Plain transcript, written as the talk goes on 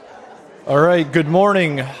All right, good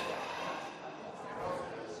morning.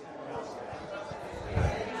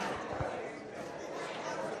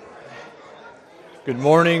 Good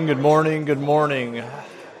morning, good morning, good morning.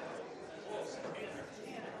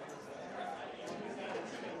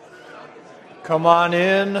 Come on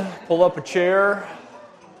in, pull up a chair.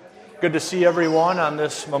 Good to see everyone on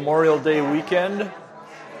this Memorial Day weekend.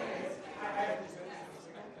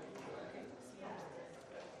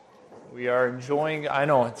 We are enjoying, I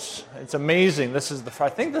know, it's amazing. I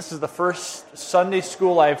think this is the first Sunday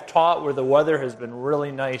school I've taught where the weather has been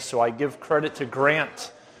really nice, so I give credit to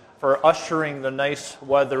Grant for ushering the nice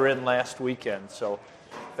weather in last weekend. So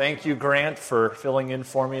thank you, Grant, for filling in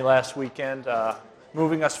for me last weekend.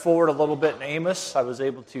 Moving us forward a little bit in Amos, I was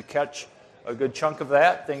able to catch a good chunk of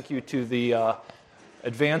that. Thank you to the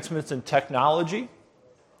advancements in technology.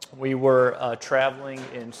 We were traveling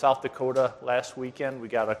in South Dakota last weekend. We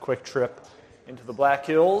got a quick trip into the Black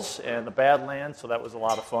Hills and the Badlands, so that was a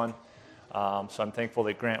lot of fun. So I'm thankful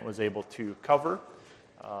that Grant was able to cover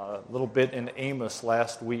a little bit in Amos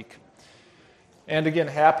last week. And again,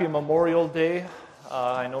 happy Memorial Day.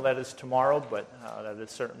 I know that is tomorrow, but that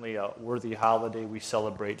is certainly a worthy holiday we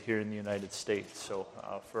celebrate here in the United States. So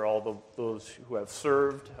for all those who have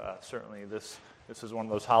served, certainly this is one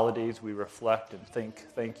of those holidays we reflect and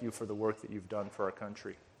thank you for the work that you've done for our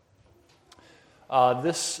country.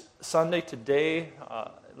 This Sunday today,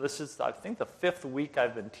 this is, I think, the fifth week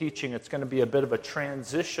I've been teaching. It's going to be a bit of a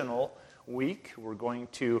transitional week. We're going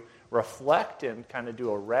to reflect and kind of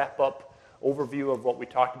do a wrap-up overview of what we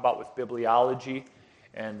talked about with bibliology,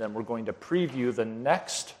 and then we're going to preview the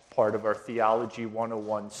next part of our Theology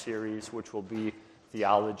 101 series, which will be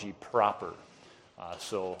Theology Proper.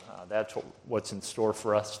 So that's what's in store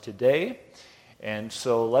for us today. And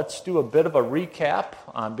so let's do a bit of a recap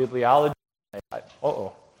on bibliology. I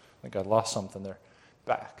think I lost something there.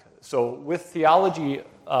 Back. So with Theology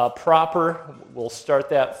Proper, we'll start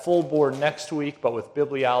that full bore next week, but with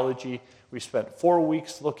bibliology, we spent 4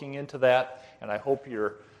 weeks looking into that, and I hope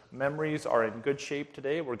your memories are in good shape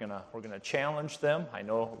today. We're gonna challenge them. I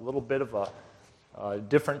know a little bit of a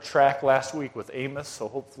different track last week with Amos, so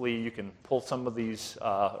hopefully you can pull some of these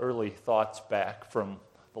early thoughts back from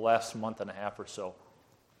the last month and a half or so.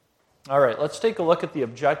 All right, let's take a look at the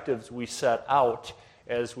objectives we set out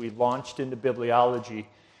as we launched into bibliology,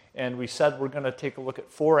 and we said we're going to take a look at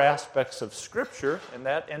 4 aspects of Scripture, and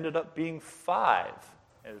that ended up being 5,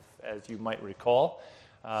 as you might recall.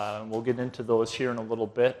 We'll get into those here in a little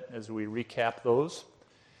bit as we recap those.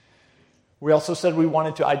 We also said we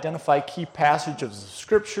wanted to identify key passages of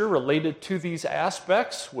Scripture related to these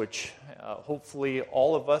aspects, which hopefully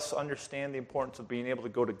all of us understand the importance of being able to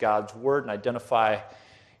go to God's Word and identify,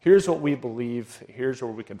 here's what we believe, here's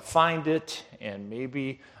where we can find it, and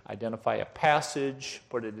maybe identify a passage,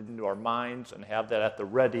 put it into our minds, and have that at the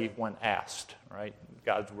ready when asked, right?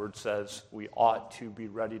 God's Word says we ought to be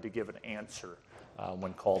ready to give an answer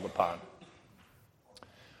when called upon.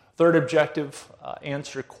 Third objective,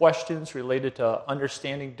 answer questions related to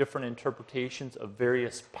understanding different interpretations of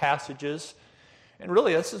various passages. And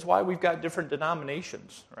really, this is why we've got different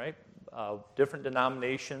denominations, right? Different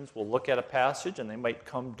denominations will look at a passage and they might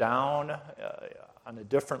come down on a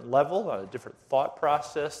different level, on a different thought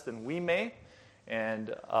process than we may.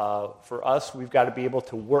 And for us, we've got to be able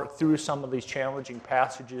to work through some of these challenging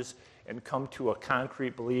passages and come to a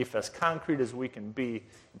concrete belief, as concrete as we can be,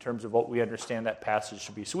 in terms of what we understand that passage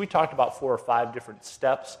to be. So we talked about 4 or 5 different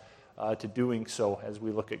steps to doing so as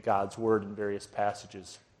we look at God's Word in various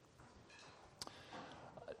passages.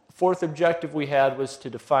 Fourth objective we had was to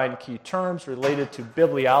define key terms related to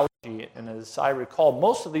bibliology, and as I recall,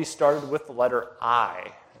 most of these started with the letter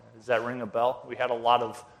I. Does that ring a bell? We had a lot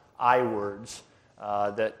of I words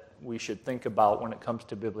that we should think about when it comes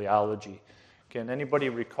to bibliology. Can anybody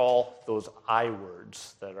recall those I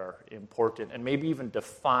words that are important, and maybe even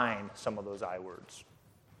define some of those I words?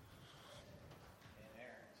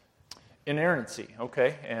 Inerrancy,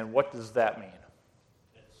 okay, and what does that mean?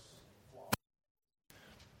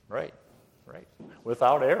 Right.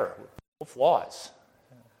 Without error, no flaws.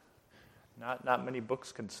 Not many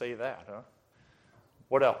books can say that, huh?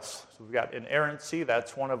 What else? So we've got inerrancy.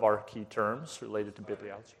 That's one of our key terms related to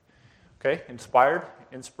bibliology. Okay, inspired,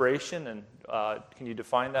 inspiration, and can you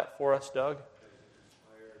define that for us, Doug?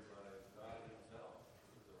 Inspired by God Himself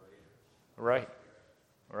through the writers.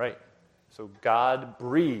 Right. So God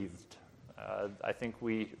breathed. I think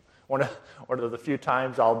one of the few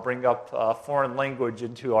times I'll bring up foreign language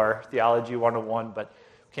into our Theology 101, but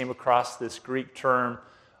came across this Greek term,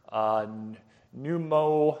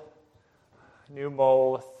 pneumo,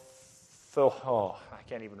 I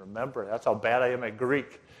can't even remember. That's how bad I am at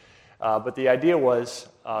Greek. But the idea was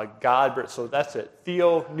God, so that's it,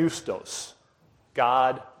 theopneustos,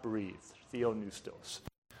 God breathed, theopneustos.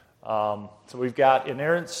 So we've got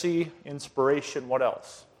inerrancy, inspiration, what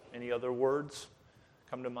else? Any other words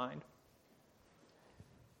come to mind?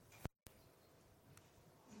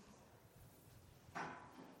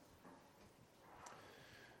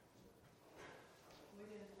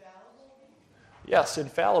 Yes,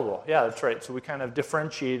 infallible. Yeah, that's right. So we kind of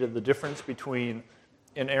differentiated the difference between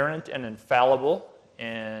inerrant and infallible.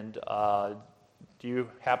 And do you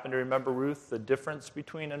happen to remember, Ruth, the difference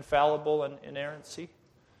between infallible and inerrancy?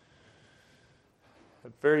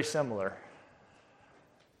 Very similar.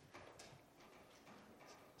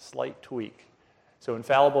 Slight tweak. So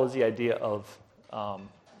infallible is the idea of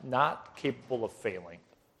not capable of failing.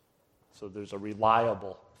 So there's a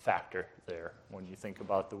reliable factor there when you think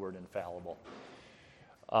about the word infallible.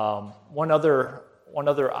 One other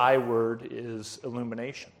I word is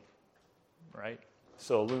illumination, right?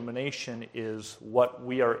 So illumination is what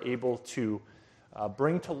we are able to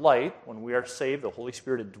bring to light when we are saved. The Holy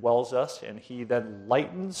Spirit indwells us, and He then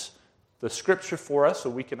lightens the Scripture for us so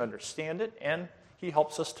we can understand it, and He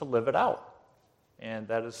helps us to live it out. And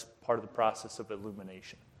that is part of the process of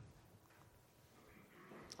illumination.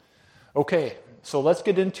 Okay, so let's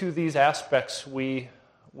get into these aspects we've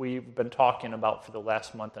been talking about for the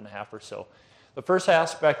last month and a half or so. The first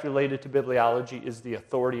aspect related to bibliology is the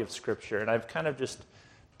authority of Scripture, and I've kind of just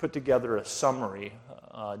put together a summary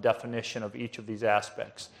definition of each of these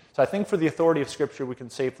aspects. So I think for the authority of Scripture, we can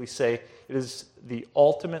safely say it is the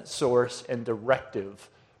ultimate source and directive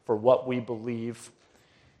for what we believe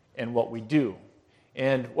and what we do.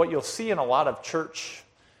 And what you'll see in a lot of church,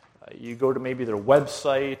 you go to maybe their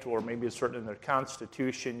website or maybe it's written in their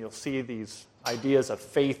constitution, you'll see these ideas of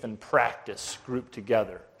faith and practice grouped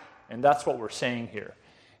together. And that's what we're saying here.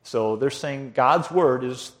 So they're saying God's Word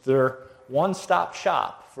is their one-stop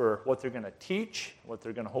shop for what they're going to teach, what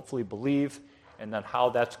they're going to hopefully believe, and then how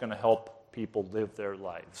that's going to help people live their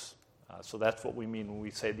lives. So that's what we mean when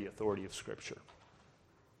we say the authority of Scripture.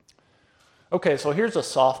 Okay, so here's a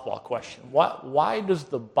softball question. Why does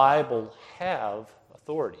the Bible have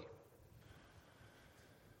authority?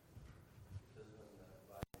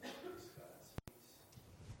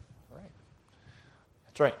 Right.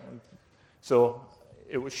 That's right. So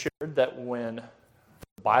it was shared that when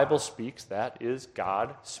the Bible speaks, that is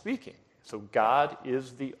God speaking. So God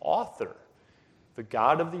is the author. The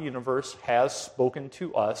God of the universe has spoken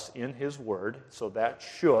to us in His Word, so that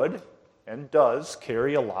should and does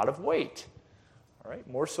carry a lot of weight. All right,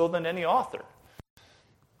 more so than any author.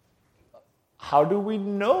 How do we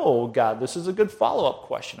know God? This is a good follow-up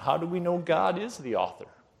question. How do we know God is the author?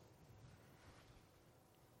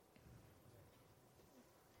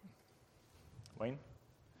 Wayne?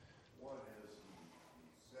 One is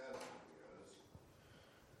he says he is,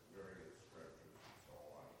 various scriptures and so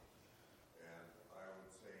on. And I would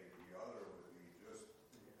say the other would be just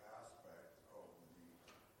the aspect of the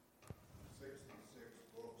 66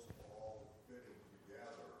 books all fitting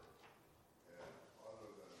together. And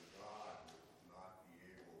other than God would not be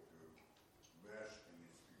able to mesh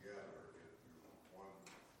these together into one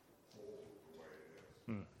whole the way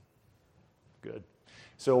it is. Good.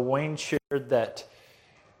 So Wayne shared that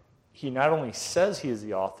he not only says he is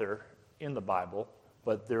the author in the Bible,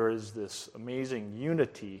 but there is this amazing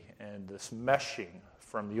unity and this meshing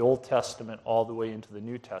from the Old Testament all the way into the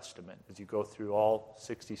New Testament as you go through all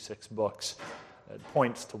 66 books. It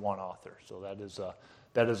points to one author. So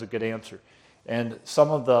that is a good answer. And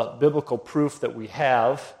some of the biblical proof that we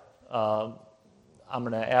have, I'm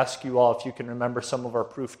going to ask you all if you can remember some of our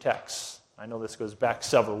proof texts. I know this goes back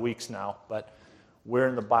several weeks now, but where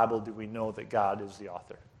in the Bible do we know that God is the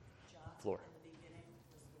author? Floor.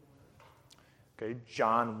 Okay,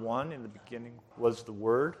 John 1, in the beginning was the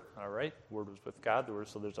Word. All right, the Word was with God.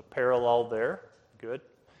 So there's a parallel there. Good.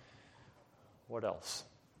 What else?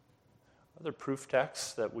 Other proof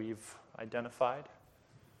texts that we've identified?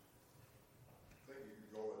 I think you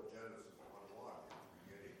could go with Genesis 1:1,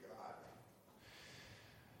 beginning God.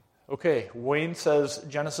 Okay, Wayne says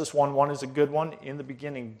Genesis 1:1 is a good one. In the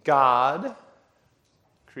beginning, God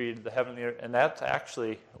created the heaven and the earth. And that's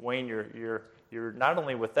actually, Wayne, you're not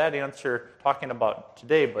only with that answer talking about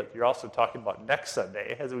today, but you're also talking about next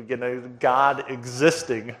Sunday as we get into God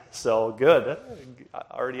existing. So good.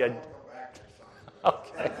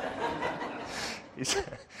 Okay. He's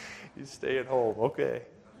staying home. Okay.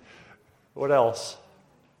 What else?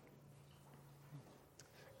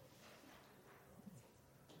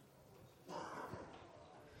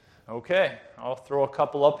 Okay, I'll throw a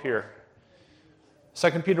couple up here.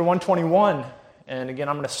 2 Peter 1:21, And again,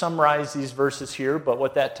 I'm going to summarize these verses here, but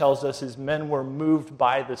what that tells us is men were moved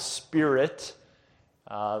by the Spirit,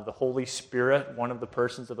 the Holy Spirit, one of the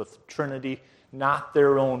persons of the Trinity, not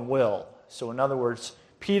their own will. So in other words,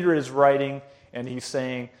 Peter is writing and he's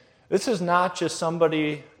saying, this is not just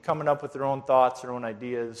somebody coming up with their own thoughts, their own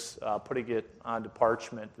ideas, putting it onto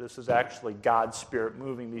parchment. This is actually God's Spirit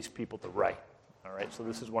moving these people to write. All right, so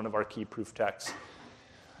this is one of our key proof texts.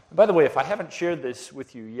 And by the way, if I haven't shared this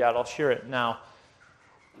with you yet, I'll share it now.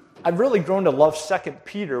 I've really grown to love 2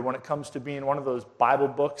 Peter when it comes to being one of those Bible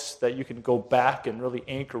books that you can go back and really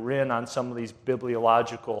anchor in on some of these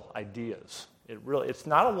bibliological ideas. It's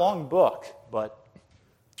not a long book, but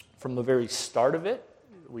from the very start of it,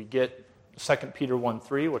 we get 2 Peter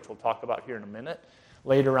 1:3, which we'll talk about here in a minute.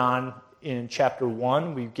 Later on in chapter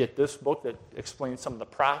 1, we get this book that explains some of the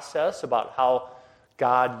process about how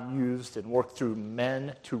God used and worked through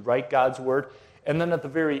men to write God's word. And then at the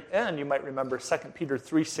very end, you might remember 2 Peter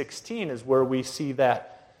 3:16 is where we see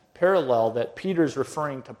that parallel that Peter's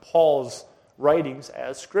referring to Paul's writings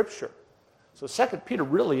as Scripture. So 2 Peter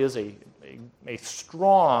really is a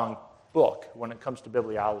strong book when it comes to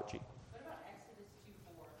bibliology. What about Exodus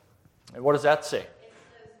 2:4? And what does that say? It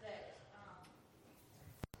says that,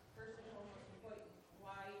 first and foremost,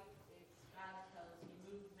 why God tells he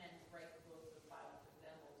moved men to write the books of the Bible. For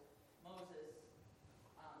example, Moses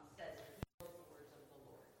says that he wrote the words of the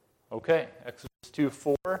Lord. Okay, Exodus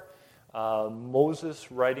 2:4,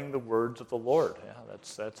 Moses writing the words of the Lord. Yeah,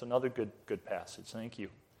 that's another good passage. Thank you.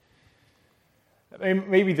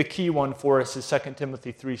 Maybe the key one for us is 2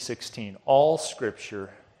 Timothy 3:16. All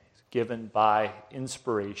Scripture is given by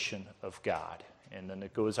inspiration of God. And then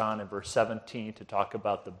it goes on in verse 17 to talk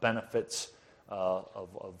about the benefits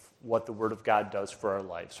of what the Word of God does for our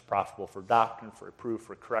lives. Profitable for doctrine, for reproof,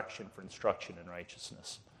 for correction, for instruction in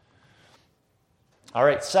righteousness. All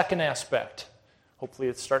right, second aspect. Hopefully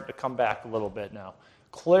it's starting to come back a little bit now.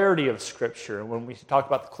 Clarity of Scripture. And when we talk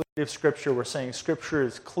about the clarity of Scripture, we're saying Scripture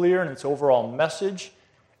is clear in its overall message,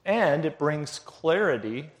 and it brings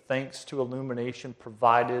clarity thanks to illumination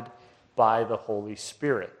provided by the Holy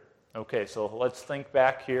Spirit. Okay, so let's think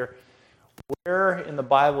back here. Where in the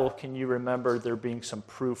Bible can you remember there being some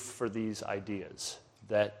proof for these ideas?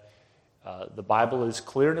 That the Bible is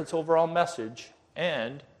clear in its overall message,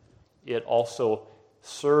 and it also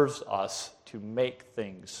serves us to make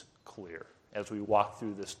things clear as we walk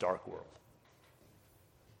through this dark world.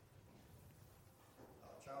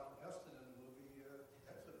 Charlton Heston in the movie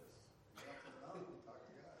Exodus. Up on the mountain, talk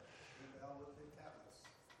to God. He down with the tablets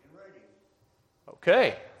in writing.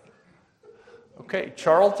 Okay,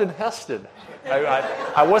 Charlton Heston.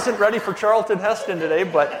 I wasn't ready for Charlton Heston today,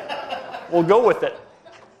 but we'll go with it.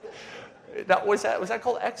 Was that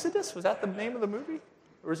called Exodus? Was that the name of the movie?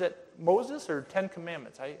 Or is it Moses or 10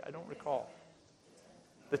 Commandments? I don't recall.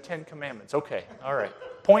 The 10 Commandments. Okay, all right.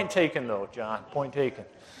 Point taken, though, John. Point taken.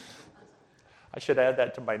 I should add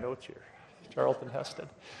that to my notes here. Charlton Heston.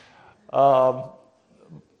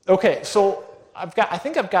 Okay, so I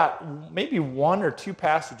think I've got maybe one or two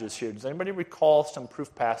passages here. Does anybody recall some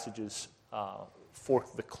proof passages for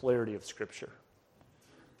the clarity of Scripture?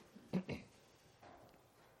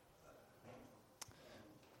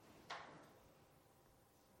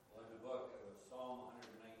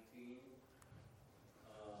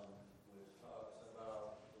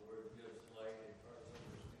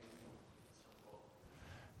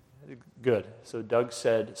 Good. So Doug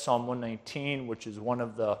said Psalm 119, which is one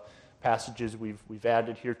of the passages we've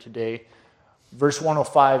added here today. Verse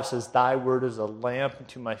 105 says, "Thy word is a lamp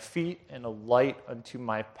unto my feet and a light unto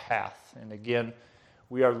my path." And again,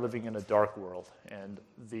 we are living in a dark world, and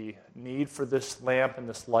the need for this lamp and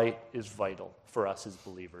this light is vital for us as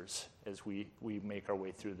believers as we make our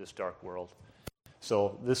way through this dark world.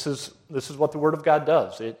 So this is what the Word of God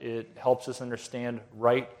does. It helps us understand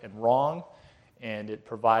right and wrong, and it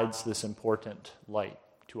provides this important light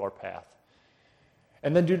to our path.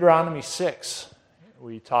 And then Deuteronomy 6,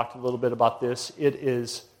 we talked a little bit about this. It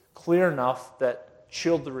is clear enough that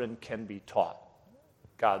children can be taught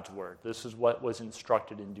God's word. This is what was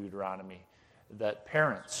instructed in Deuteronomy, that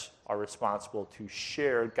parents are responsible to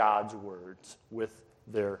share God's words with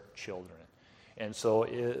their children. And so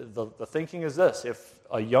the thinking is this: if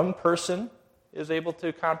a young person is able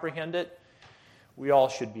to comprehend it, we all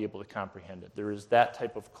should be able to comprehend it. There is that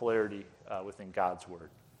type of clarity within God's word.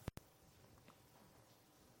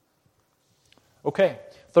 Okay,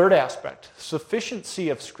 third aspect, sufficiency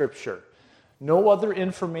of Scripture. No other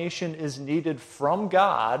information is needed from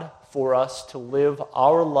God for us to live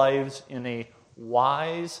our lives in a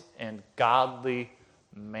wise and godly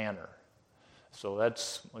manner. So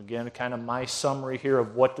that's, again, kind of my summary here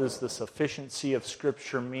of what does the sufficiency of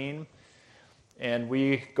Scripture mean. And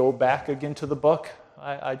we go back again to the book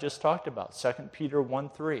I just talked about, 2 Peter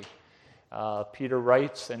 1:3. Peter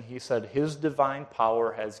writes, and he said, His divine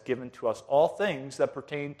power has given to us all things that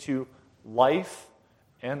pertain to life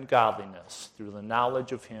and godliness through the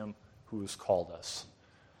knowledge of Him who has called us.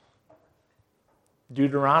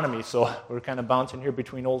 Deuteronomy, so we're kind of bouncing here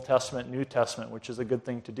between Old Testament and New Testament, which is a good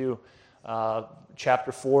thing to do.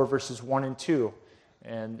 Chapter 4, verses 1 and 2.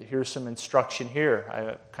 And here's some instruction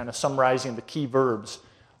here, kind of summarizing the key verbs.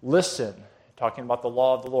 Listen, talking about the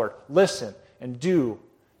law of the Lord. Listen and do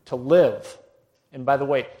to live. And by the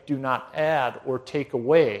way, do not add or take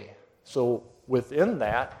away. So within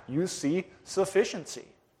that, you see sufficiency,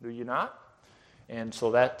 do you not? And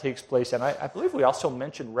so that takes place. And I believe we also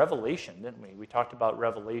mentioned Revelation, didn't we? We talked about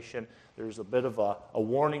Revelation. There's a bit of a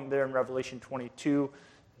warning there in Revelation 22.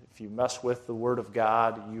 If you mess with the Word of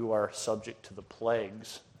God, you are subject to the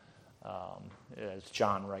plagues, as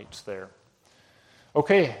John writes there.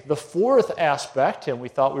 Okay, the fourth aspect, and we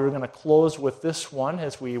thought we were going to close with this one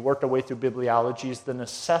as we worked our way through bibliology, is the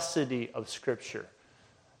necessity of Scripture.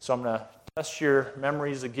 So I'm going to test your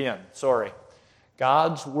memories again. Sorry.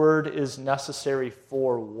 God's Word is necessary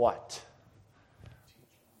for what?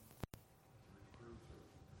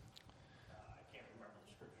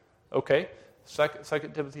 Okay, 2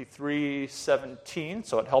 Timothy 3:17,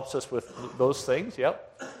 so it helps us with those things,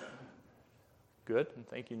 yep. Good, and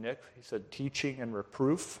thank you, Nick. He said teaching and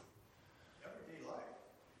reproof. Everyday life.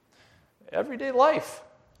 Everyday life.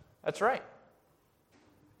 That's right.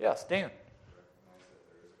 Yes, Dan.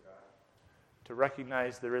 To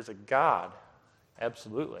recognize there is a God.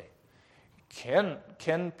 Absolutely.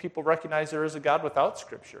 Can people recognize there is a God without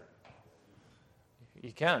Scripture?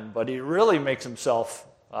 He can, but he really makes himself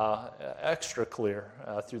extra clear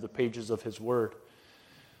through the pages of his Word.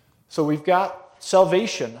 So we've got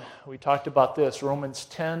salvation. We talked about this. Romans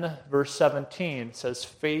 10, verse 17 says,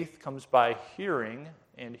 faith comes by hearing,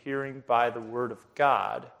 and hearing by the Word of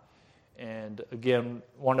God. And again,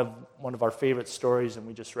 one of our favorite stories, and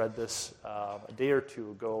we just read this a day or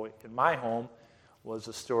two ago in my home, was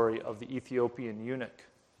the story of the Ethiopian eunuch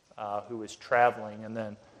who was traveling, and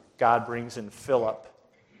then God brings in Philip,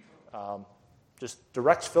 just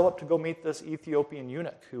directs Philip to go meet this Ethiopian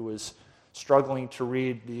eunuch who was struggling to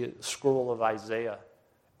read the scroll of Isaiah.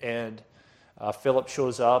 And Philip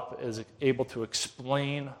shows up, is able to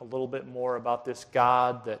explain a little bit more about this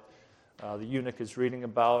God that the eunuch is reading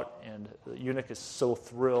about, and the eunuch is so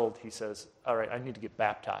thrilled, he says, all right, I need to get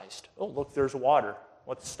baptized. Oh, look, there's water.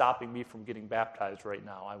 What's stopping me from getting baptized right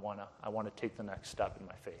now? I want to take the next step in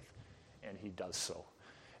my faith. And he does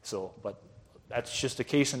so. But that's just a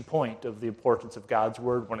case in point of the importance of God's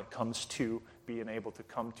Word when it comes to being able to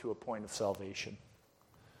come to a point of salvation.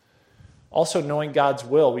 Also, knowing God's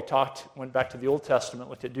will. We went back to the Old Testament,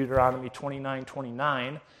 looked at Deuteronomy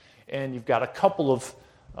 29:29, and you've got a couple of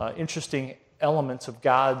interesting elements of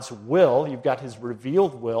God's will. You've got His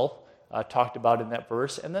revealed will talked about in that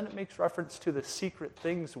verse, and then it makes reference to the secret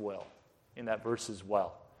things will in that verse as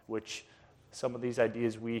well, which some of these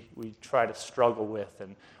ideas we try to struggle with.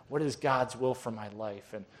 And what is God's will for my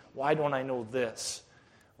life? And why don't I know this?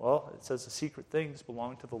 Well, it says the secret things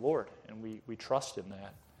belong to the Lord, and we trust in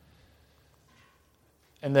that.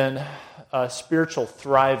 And then spiritual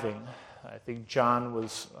thriving. I think John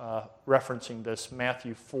was referencing this,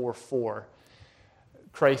 Matthew 4:4.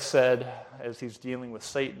 Christ said, as he's dealing with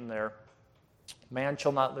Satan there, man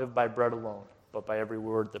shall not live by bread alone, but by every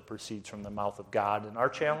word that proceeds from the mouth of God. And our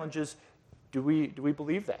challenge is, do we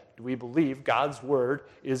believe that? Do we believe God's Word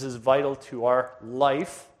is as vital to our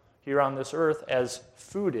life here on this earth as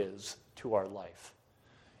food is to our life?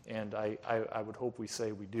 And I would hope we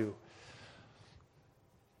say we do.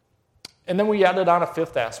 And then we added on a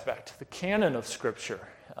fifth aspect, the canon of Scripture.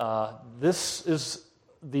 This is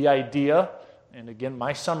the idea, and again,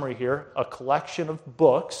 my summary here, a collection of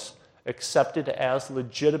books accepted as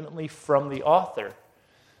legitimately from the author.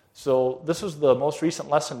 So this was the most recent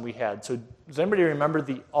lesson we had. So does anybody remember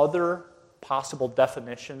the other possible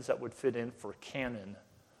definitions that would fit in for canon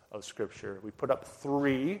of Scripture? We put up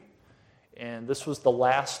 3, and this was the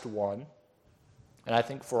last one. And I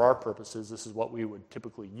think for our purposes, this is what we would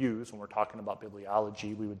typically use when we're talking about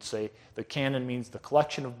bibliology. We would say the canon means the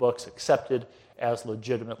collection of books accepted as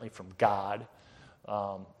legitimately from God.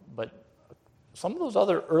 But some of those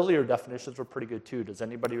other earlier definitions were pretty good too. Does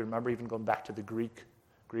anybody remember even going back to the Greek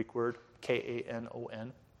word,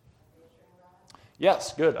 K-A-N-O-N?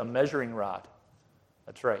 Yes, good, a measuring rod.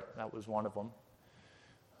 That's right, that was one of them.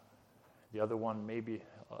 The other one maybe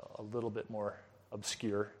a little bit more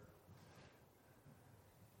obscure.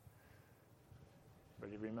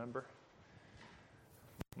 Everybody remember?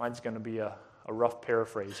 Mine's going to be a rough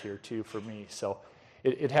paraphrase here, too, for me. So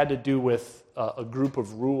it had to do with a group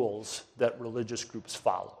of rules that religious groups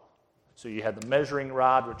follow. So you had the measuring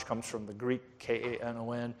rod, which comes from the Greek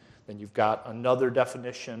kanon. Then you've got another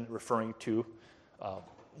definition referring to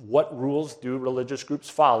what rules do religious groups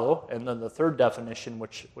follow, and then the third definition,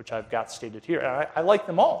 which I've got stated here. And I like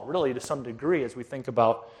them all, really, to some degree, as we think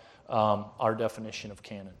about our definition of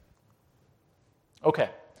canon.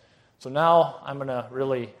 Okay, so now I'm going to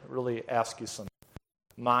really ask you some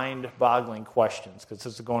mind-boggling questions, because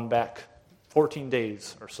this is going back 14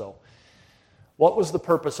 days or so. What was the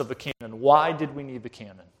purpose of the canon? Why did we need the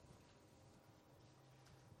canon?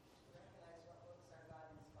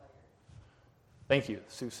 Thank you.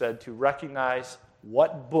 Sue said to recognize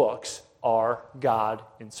what books are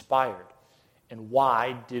God-inspired. And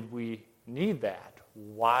why did we need that?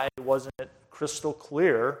 Why wasn't it crystal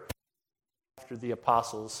clear after the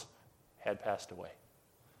apostles had passed away?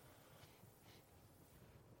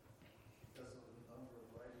 Because of the number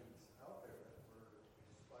of writings out there that were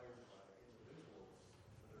inspired by individuals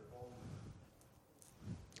for their own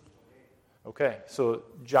personal gain. Okay, so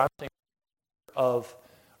John thinks of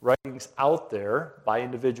writings out there by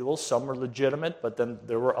individuals. Some were legitimate, but then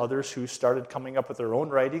there were others who started coming up with their own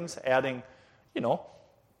writings, adding,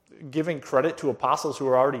 giving credit to apostles who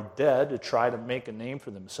were already dead to try to make a name for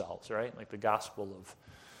themselves, right? Like the Gospel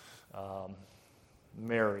of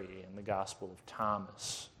Mary and the Gospel of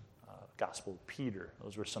Thomas, Gospel of Peter.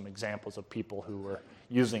 Those were some examples of people who were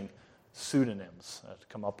using pseudonyms to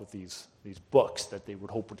come up with these books that they would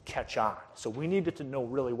hope would catch on. So we needed to know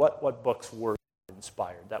really what books were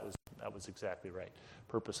inspired. That was exactly right.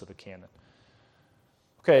 Purpose of the canon.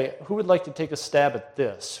 Okay, who would like to take a stab at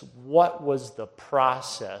this? What was the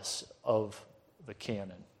process of the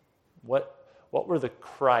canon? What were the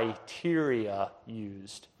criteria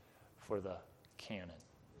used for the canon?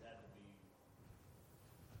 It had to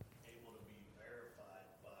be able to be verified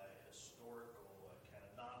by historical, kind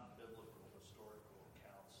of non-biblical historical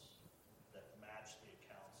accounts that match the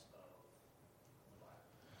accounts of the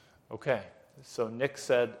Bible. Okay, so Nick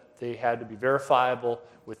said they had to be verifiable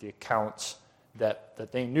with the accounts that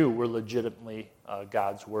they knew were legitimately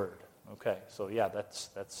God's word. Okay, so yeah, that's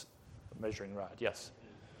a measuring rod. Yes?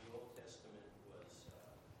 The Old Testament was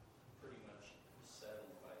pretty much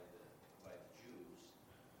settled by the Jews,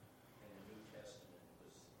 and the New Testament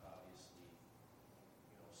was obviously,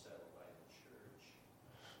 settled by the church.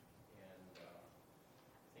 And I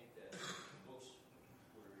think that books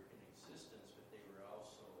were in existence, but they were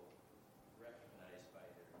also recognized by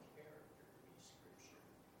their character to be scripture,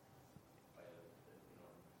 by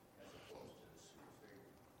as opposed to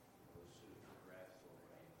those pseudegraphical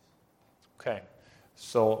writings. Okay,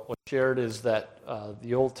 so what shared is that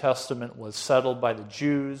the Old Testament was settled by the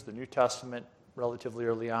Jews, the New Testament, relatively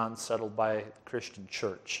early on, settled by the Christian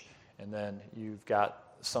church. And then you've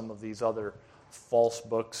got some of these other false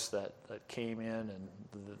books that came in, and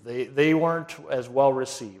they weren't as well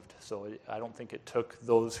received. So I don't think it took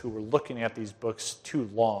those who were looking at these books too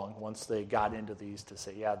long, once they got into these, to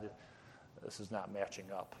say, yeah, this is not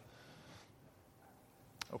matching up.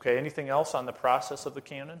 Okay, anything else on the process of the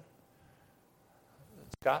canon?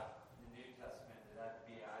 Scott? The New Testament, did that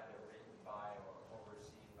be either written by or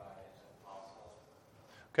overseen by apostles?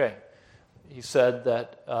 Okay. He said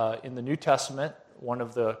that in the New Testament, one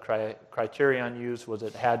of the criterion used was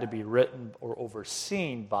it had to be written or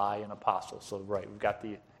overseen by an apostle. So, right, we've got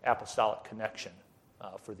the apostolic connection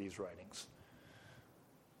for these writings.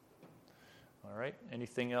 All right,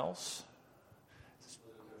 anything else? Was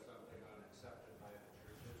there something unaccepted by the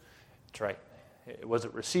churches? That's right. Was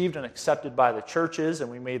it received and accepted by the churches? And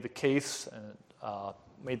we made the case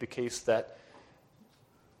that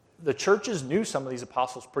the churches knew some of these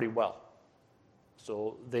apostles pretty well.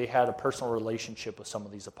 So they had a personal relationship with some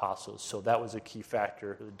of these apostles. So that was a key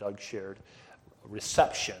factor that Doug shared,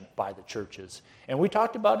 reception by the churches. And we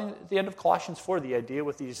talked about at the end of Colossians 4, the idea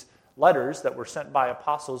with these letters that were sent by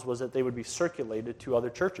apostles was that they would be circulated to other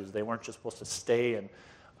churches. They weren't just supposed to stay in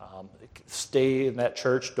that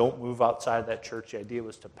church, don't move outside that church. The idea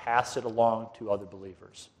was to pass it along to other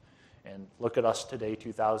believers. And look at us today,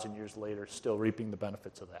 2,000 years later, still reaping the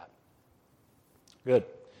benefits of that. Good.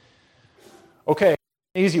 Okay,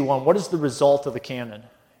 easy one. What is the result of the canon?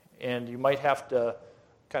 And you might have to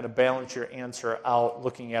kind of balance your answer out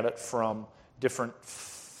looking at it from different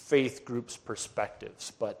faith groups'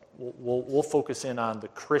 perspectives. But we'll focus in on the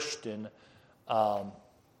Christian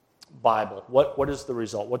Bible. What is the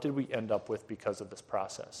result? What did we end up with because of this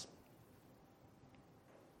process?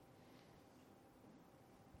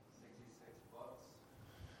 66 books.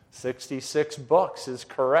 66 books is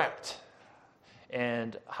correct.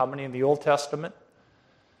 And how many in the Old Testament?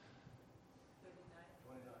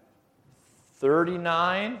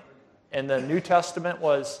 39. And the New Testament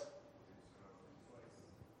was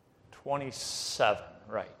 27.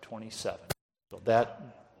 Right, 27. So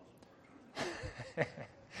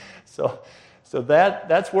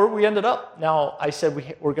that's where we ended up. Now, I said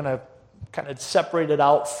we're going to kind of separate it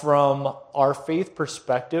out from our faith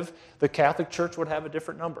perspective. The Catholic Church would have a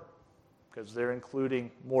different number because they're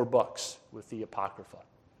including more books with the Apocrypha.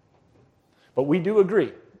 But we do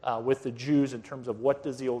agree with the Jews in terms of what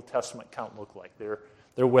does the Old Testament count look like.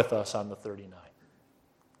 They're with us on the 39.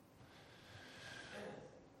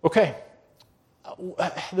 Okay.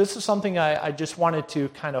 This is something I just wanted to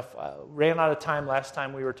kind of ran out of time last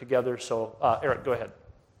time we were together. So, Eric, go ahead.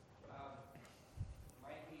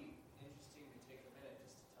 Might be interesting to take a minute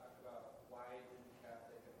just to talk about why didn't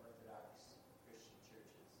Catholic and Orthodox Christian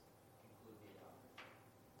churches include the Apocrypha?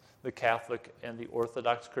 The Catholic and the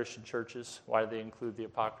Orthodox Christian churches, why do they include the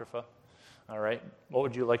Apocrypha? All right. What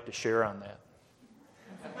would you like to share on that?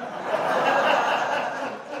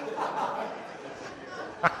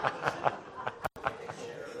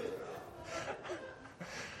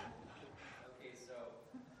 Okay, so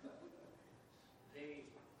they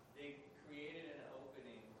created an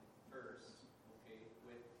opening first, okay,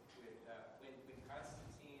 with when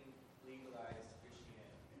Constantine legalized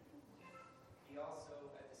Christianity. He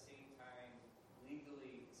also, at the same time,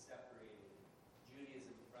 legally separated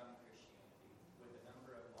Judaism from Christianity with a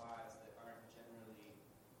number of laws that aren't generally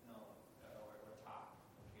known or taught.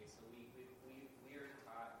 Okay, so we are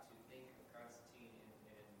taught to think of Constantine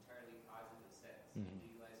in an entirely positive sense. He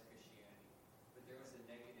legalized Christianity, but there was a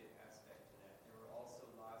negative aspect to that. There were also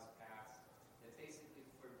laws passed that basically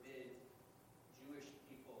forbid Jewish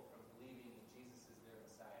people from believing in Jesus as their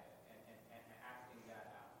Messiah and acting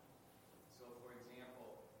that out. So, for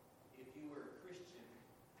example, if you were a Christian,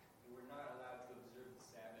 you were not allowed to observe the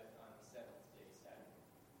Sabbath on the seventh day Sabbath.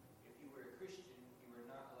 If you were a Christian, you were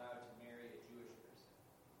not allowed to marry a Jewish person.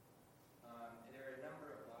 And there are a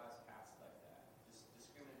number of laws passed like that, just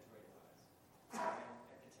discriminatory laws. And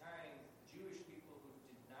at the time, Jewish people who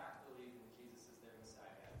did not believe in Jesus as their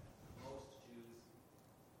Messiah, most Jews,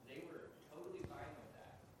 they were totally fine with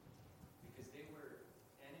that because they were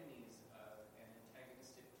enemies of and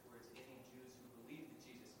antagonistic towards any Jews who believed that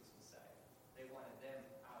Jesus was Messiah. They wanted them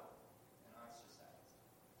out and ostracized.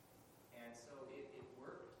 And so it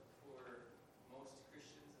worked for most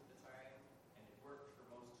Christians at the time, and it worked for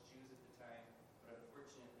most Jews at the time, but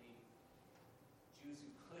unfortunately, Jews who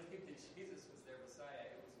believed that Jesus was their Messiah,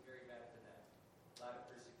 it was very bad for them. A lot of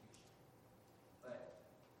persecution. But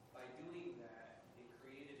by doing that, it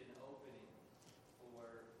created an opening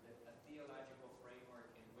for a theological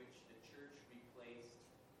framework in which the church replaced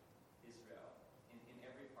Israel in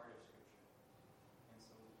every part of Scripture. And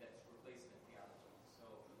so that's replacement theology.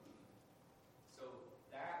 So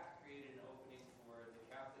that created an opening for the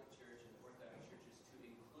Catholic Church and Orthodox churches to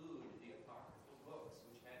include the apocryphal books,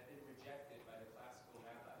 which had been rejected by the classical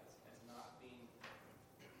rabbis as not being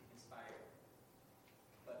inspired.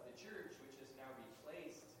 But the church, which has now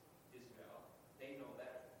replaced Israel, they know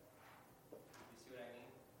better. You see what I mean?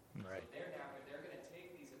 Right. So they're going to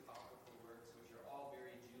take these apocryphal works, which are all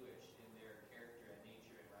very Jewish in their character and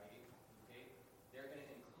nature and writing. Okay, they're going to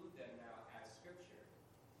include them now as scripture,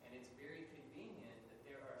 and it's very convenient that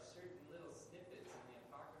there are certain little snippets in the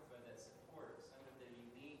apocrypha that support some of the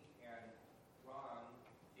unique and wrong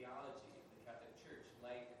theology of the Catholic Church,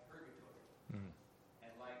 like purgatory,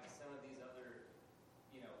 and like some of these other,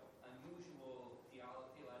 unusual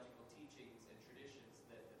theological teachings and traditions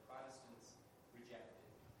that the Protestants rejected.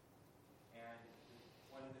 And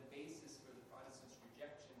one of the bases for the Protestants'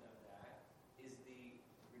 rejection of that is the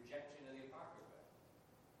rejection of the Apocrypha.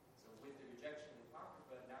 So with the rejection of the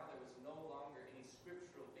Apocrypha, now there was no longer any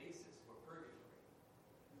scriptural basis for purgatory.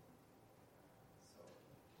 So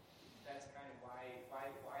that's kind of why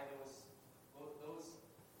those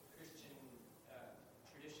Christian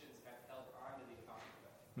traditions have held on to the Apocrypha.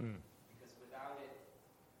 Because without it,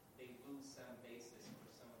 they lose some basis for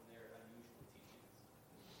some of their unusual teachings.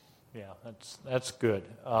 Yeah, that's good.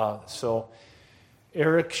 So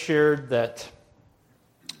Eric shared that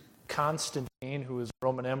Constantine, who was a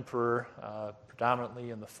Roman emperor predominantly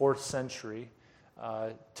in the 4th century,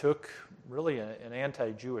 took really an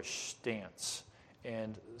anti-Jewish stance.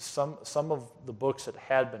 And some of the books that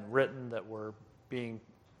had been written that were being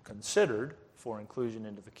considered for inclusion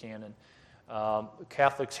into the canon,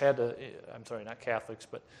 Catholics had to, I'm sorry, not Catholics,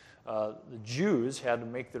 but the Jews had to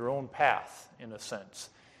make their own path, in a sense.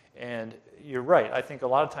 And you're right, I think a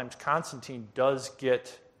lot of times Constantine does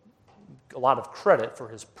get a lot of credit for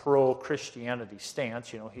his pro-Christianity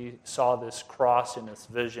stance. You know, he saw this cross in his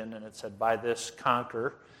vision, and it said, "By this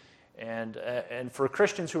conquer." And for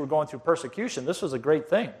Christians who were going through persecution, this was a great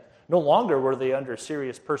thing. No longer were they under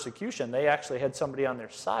serious persecution. They actually had somebody on their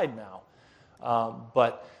side now.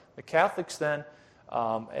 But the Catholics then,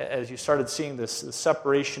 as you started seeing this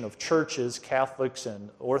separation of churches, Catholics and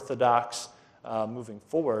Orthodox moving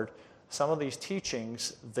forward, some of these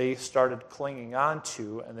teachings they started clinging on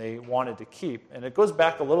to and they wanted to keep. And it goes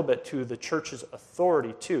back a little bit to the church's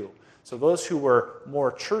authority too. So those who were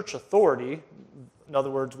more church authority, in other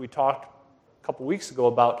words, we talked a couple weeks ago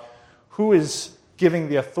about who is giving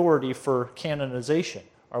the authority for canonization.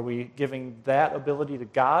 Are we giving that ability to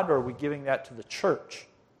God, or are we giving that to the church?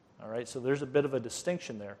 All right, so there's a bit of a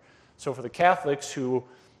distinction there. So for the Catholics who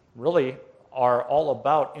really are all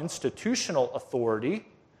about institutional authority,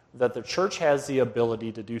 that the church has the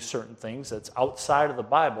ability to do certain things that's outside of the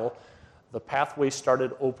Bible, the pathway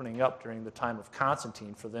started opening up during the time of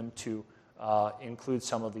Constantine for them to include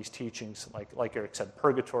some of these teachings, like Eric said,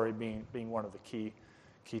 purgatory being one of the key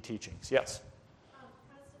teachings. Yes?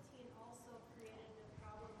 Constantine also created a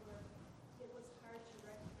problem where it was hard to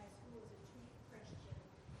recognize who was a true Christian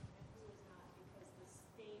and who was not, because the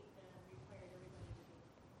state then required everybody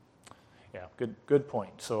to be. Yeah, good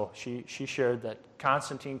point. So she shared that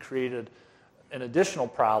Constantine created an additional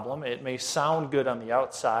problem. It may sound good on the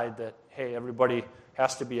outside that, hey, everybody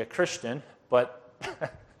has to be a Christian, but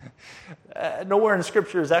nowhere in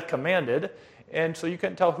Scripture is that commanded. And so you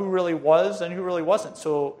couldn't tell who really was and who really wasn't.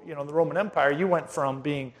 So, you know, in the Roman Empire, you went from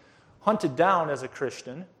being hunted down as a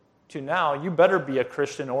Christian to now you better be a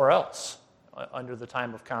Christian or else under the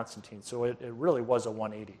time of Constantine. So it really was a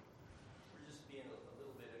 180. We're just being a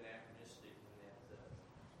little bit anachronistic in that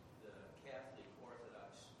the Catholic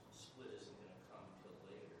Orthodox split isn't going to come until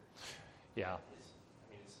later. Yeah.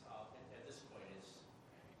 At this point,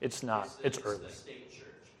 it's not. It's early. the state church.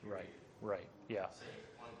 Right. Yeah. Say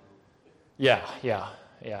one group. Yeah.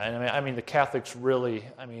 And I mean, the Catholics really,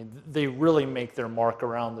 they really make their mark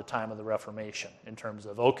around the time of the Reformation in terms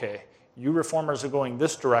of, okay, you reformers are going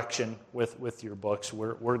this direction with your books.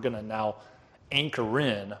 We're going to now anchor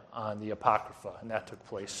in on the Apocrypha, and that took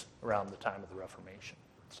place around the time of the Reformation.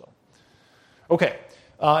 So, okay,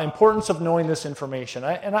 importance of knowing this information.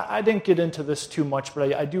 I didn't get into this too much,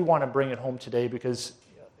 but I do want to bring it home today because,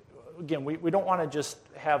 again, we don't want to just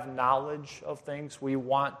have knowledge of things. We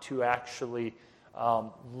want to actually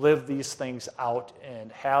live these things out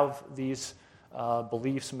and have these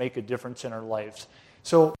beliefs make a difference in our lives.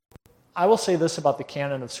 So I will say this about the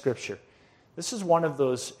canon of Scripture. This is one of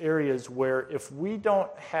those areas where if we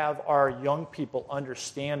don't have our young people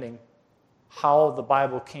understanding how the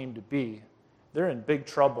Bible came to be, they're in big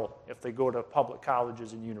trouble if they go to public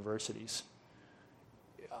colleges and universities.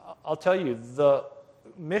 I'll tell you, the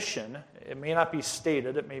mission, it may not be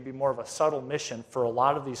stated, it may be more of a subtle mission for a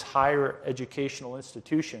lot of these higher educational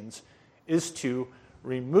institutions, is to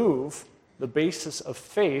remove the basis of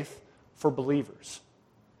faith for believers.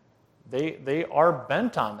 They are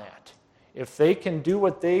bent on that. If they can do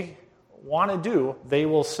what they want to do, they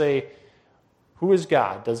will say, who is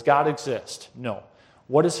God? Does God exist? No.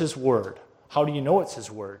 What is His Word? How do you know it's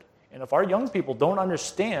His Word? And if our young people don't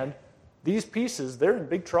understand these pieces, they're in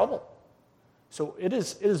big trouble. So it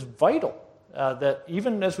is vital that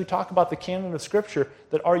even as we talk about the canon of Scripture,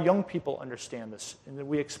 that our young people understand this and that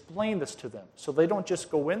we explain this to them so they don't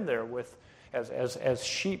just go in there with as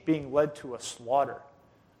sheep being led to a slaughter.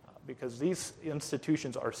 Because these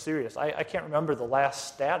institutions are serious. I can't remember the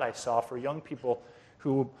last stat I saw for young people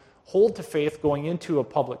who hold to faith going into a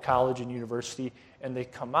public college and university, and they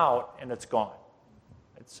come out and it's gone.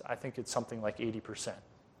 I think it's something like 80%.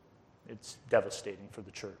 It's devastating for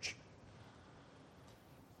the church.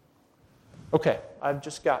 Okay, I've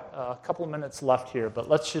just got a couple of minutes left here, but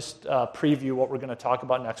let's just preview what we're going to talk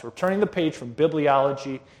about next. We're turning the page from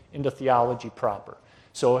bibliology into theology proper.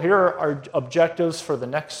 So here are our objectives for the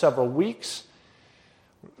next several weeks.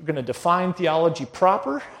 We're going to define theology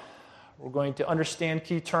proper. We're going to understand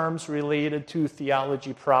key terms related to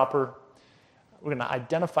theology proper. We're going to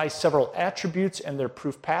identify several attributes and their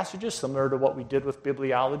proof passages, similar to what we did with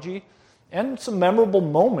bibliology, and some memorable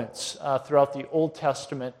moments throughout the Old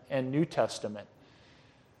Testament and New Testament.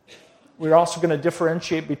 We're also going to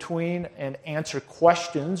differentiate between and answer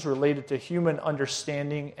questions related to human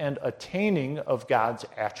understanding and attaining of God's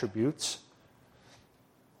attributes.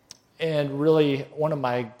 And really, one of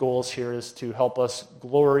my goals here is to help us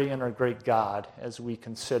glory in our great God as we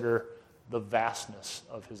consider the vastness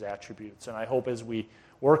of His attributes. And I hope as we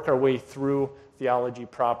work our way through theology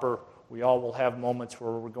proper, we all will have moments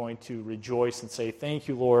where we're going to rejoice and say, thank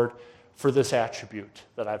you, Lord, for this attribute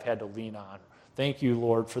that I've had to lean on. Thank you,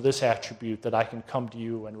 Lord, for this attribute that I can come to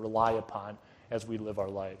you and rely upon as we live our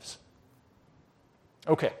lives.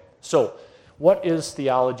 Okay, so what is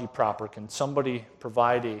theology proper? Can somebody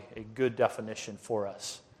provide a good definition for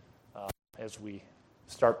us as we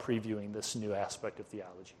start previewing this new aspect of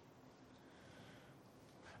theology?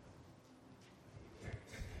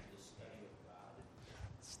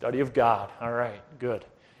 Study of God. All right, good.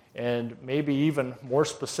 And maybe even more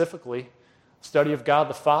specifically, study of God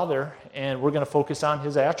the Father, and we're going to focus on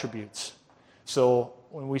his attributes. So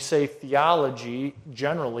when we say theology,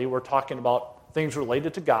 generally we're talking about things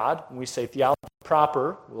related to God. When we say theology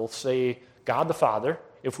proper, we'll say God the Father.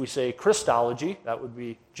 If we say Christology, that would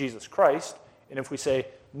be Jesus Christ. And if we say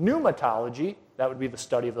pneumatology, that would be the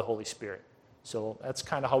study of the Holy Spirit. So that's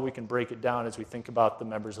kind of how we can break it down as we think about the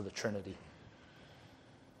members of the Trinity.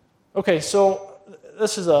 Okay, so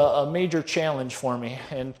this is a major challenge for me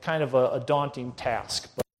and kind of a daunting task.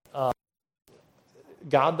 But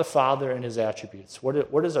God the Father and his attributes.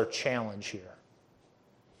 What is our challenge here?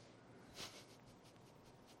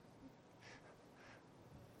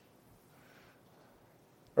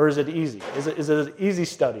 Or is it easy? Is it an easy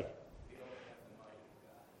study?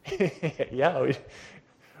 Yeah,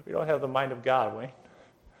 we don't have the mind of God, Wayne.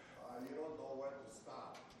 You don't know when to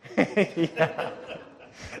stop. Yeah.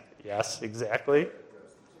 Yes, exactly.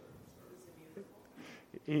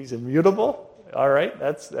 He's immutable. All right,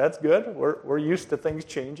 that's good. We're used to things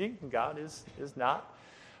changing. God is not.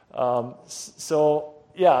 So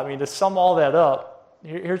yeah, I mean, to sum all that up,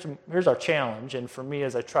 here's our challenge, and for me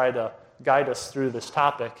as I try to guide us through this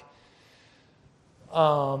topic.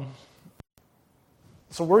 So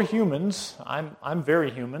we're humans. I'm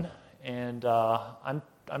very human, and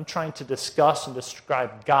I'm trying to discuss and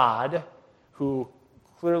describe God, who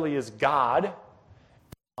clearly is God.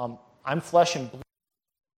 I'm flesh and blood.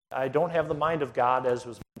 I don't have the mind of God, as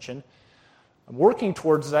was mentioned. I'm working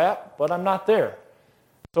towards that, but I'm not there.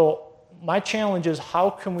 So my challenge is, how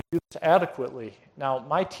can we do this adequately? Now,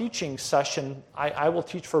 my teaching session, I will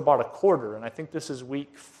teach for about a quarter, and I think this is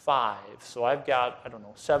week 5. So I've got,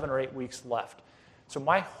 7 or 8 weeks left. So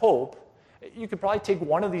my hope, you could probably take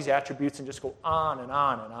one of these attributes and just go on and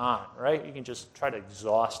on and on, right? You can just try to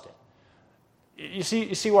exhaust it. You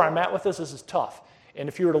see where I'm at with this? This is tough. And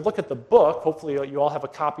if you were to look at the book, hopefully you all have a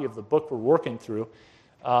copy of the book we're working through,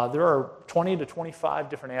 there are 20 to 25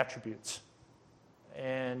 different attributes.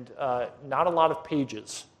 And not a lot of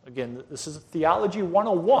pages. Again, this is Theology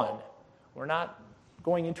 101. We're not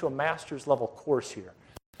going into a master's level course here.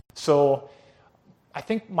 So I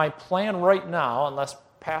think my plan right now, unless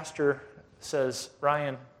Pastor says,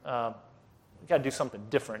 Ryan, we've got to do something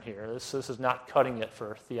different here. This is not cutting it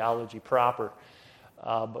for theology proper.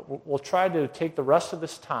 But we'll try to take the rest of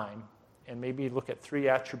this time and maybe look at 3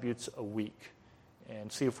 attributes a week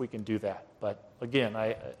and see if we can do that. But again,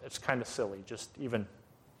 it's kind of silly,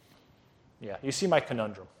 you see my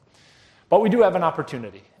conundrum. But we do have an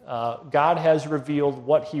opportunity. God has revealed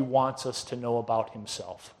what he wants us to know about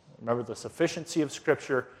himself. Remember the sufficiency of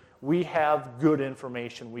Scripture. We have good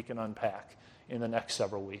information we can unpack in the next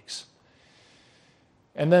several weeks.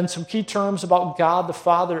 And then some key terms about God the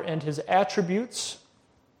Father and his attributes.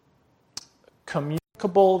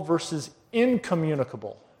 Communicable versus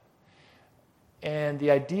incommunicable. And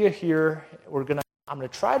the idea here, I'm going to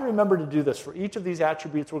try to remember to do this. For each of these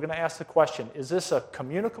attributes, we're going to ask the question, is this a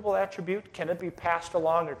communicable attribute? Can it be passed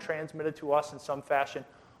along or transmitted to us in some fashion?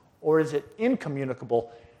 Or is it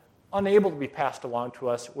incommunicable, unable to be passed along to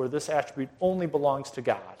us, where this attribute only belongs to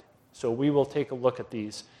God? So we will take a look at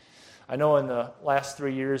these. I know in the last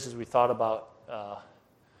 3 years, as we thought about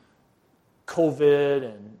COVID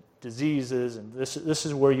and diseases, and this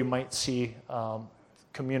is where you might see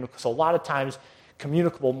communicable. So a lot of times,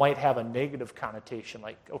 communicable might have a negative connotation,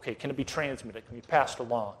 like, okay, can it be transmitted? Can it be passed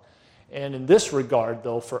along? And in this regard,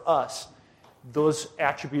 though, for us, those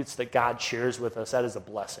attributes that God shares with us, that is a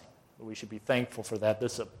blessing. We should be thankful for that.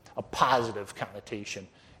 This is a positive connotation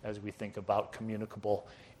as we think about communicable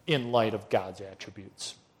in light of God's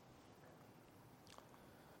attributes.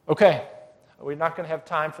 Okay, we're not going to have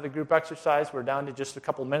time for the group exercise. We're down to just a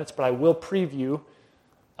couple of minutes, but I will preview.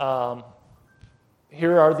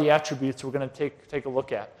 Here are the attributes we're going to take a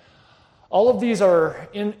look at. All of these are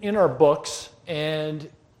in our books, and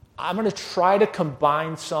I'm going to try to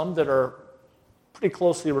combine some that are pretty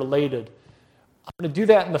closely related. I'm going to do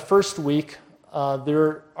that in the first week.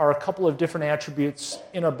 There are a couple of different attributes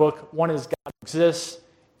in our book. One is God exists,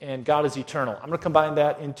 and God is eternal. I'm going to combine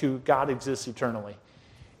that into God exists eternally.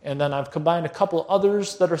 And then I've combined a couple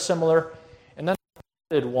others that are similar, and then I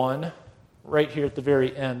added one right here at the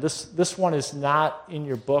very end. This one is not in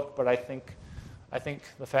your book, but I think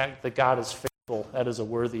the fact that God is faithful, that is a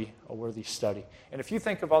worthy study. And if you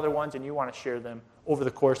think of other ones and you want to share them over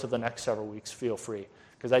the course of the next several weeks, feel free,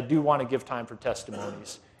 because I do want to give time for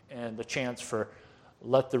testimonies and the chance for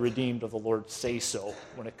let the redeemed of the Lord say so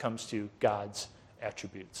when it comes to God's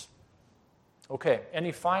attributes. Okay,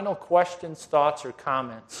 any final questions, thoughts, or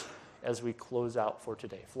comments as we close out for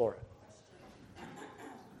today? Flora. I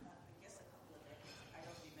guess a couple of days. I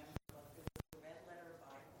don't remember, but there was a red letter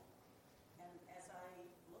Bible. And as I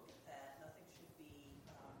look at that, nothing should be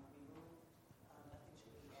removed, nothing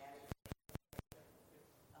should be added.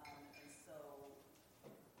 And so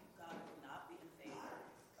God would not be in favor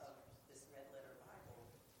of this red letter Bible,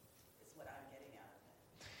 is what I'm getting out of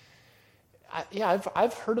it.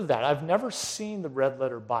 I've heard of that. I've never seen the Red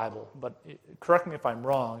Letter Bible, but correct me if I'm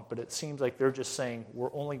wrong, but it seems like they're just saying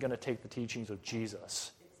we're only going to take the teachings of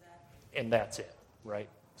Jesus, and that's it, right?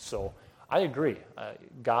 So I agree.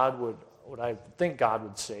 What I think God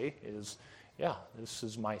would say is, yeah, this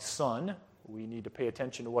is my son. We need to pay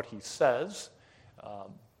attention to what he says,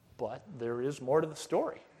 but there is more to the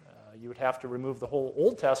story. You would have to remove the whole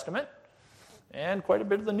Old Testament and quite a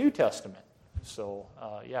bit of the New Testament. So,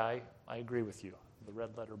 I agree with you, the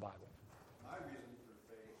Red Letter Bible. My reason for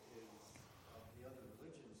faith is of the other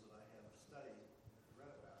religions that I have studied and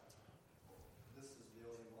read about. This is the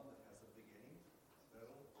only one that has a beginning,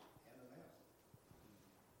 middle, and an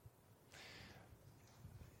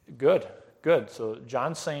end. Good. So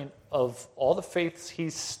John's saying of all the faiths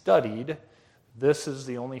he's studied, this is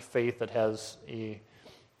the only faith that has a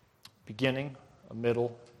beginning, a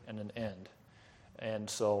middle, and an end. And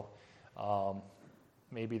so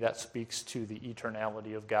maybe that speaks to the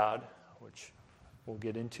eternality of God, which we'll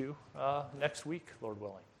get into next week, Lord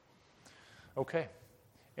willing. Okay.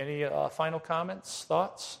 Any final comments,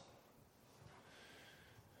 thoughts?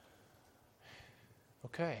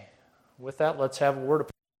 Okay. With that, let's have a word of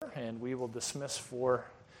prayer, and we will dismiss for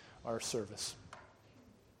our service.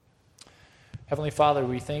 Heavenly Father,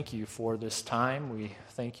 we thank you for this time. We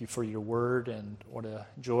thank you for your word, and what a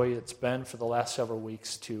joy it's been for the last several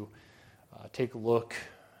weeks to take a look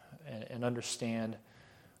and understand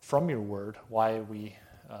from your word why we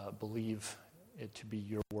believe it to be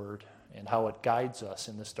your word and how it guides us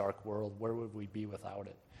in this dark world. Where would we be without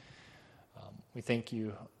it? We thank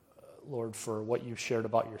you, Lord, for what you've shared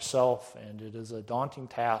about yourself, and it is a daunting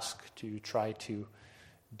task to try to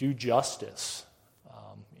do justice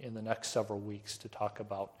in the next several weeks to talk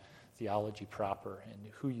about theology proper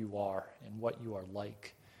and who you are and what you are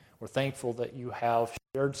like. We're thankful that you have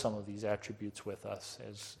shared some of these attributes with us,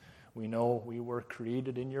 as we know we were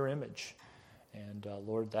created in your image. And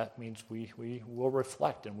Lord, that means we will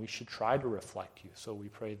reflect, and we should try to reflect you. So we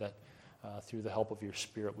pray that through the help of your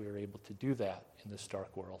Spirit we are able to do that in this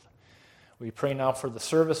dark world. We pray now for the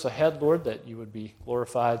service ahead, Lord, that you would be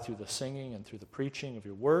glorified through the singing and through the preaching of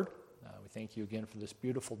your word. We thank you again for this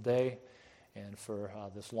beautiful day and for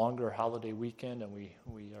this longer holiday weekend, and we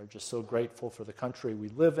are just so grateful for the country we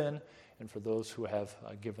live in and for those who have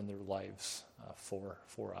given their lives for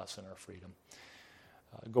us and our freedom.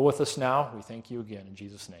 Go with us now. We thank you again in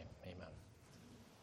Jesus' name.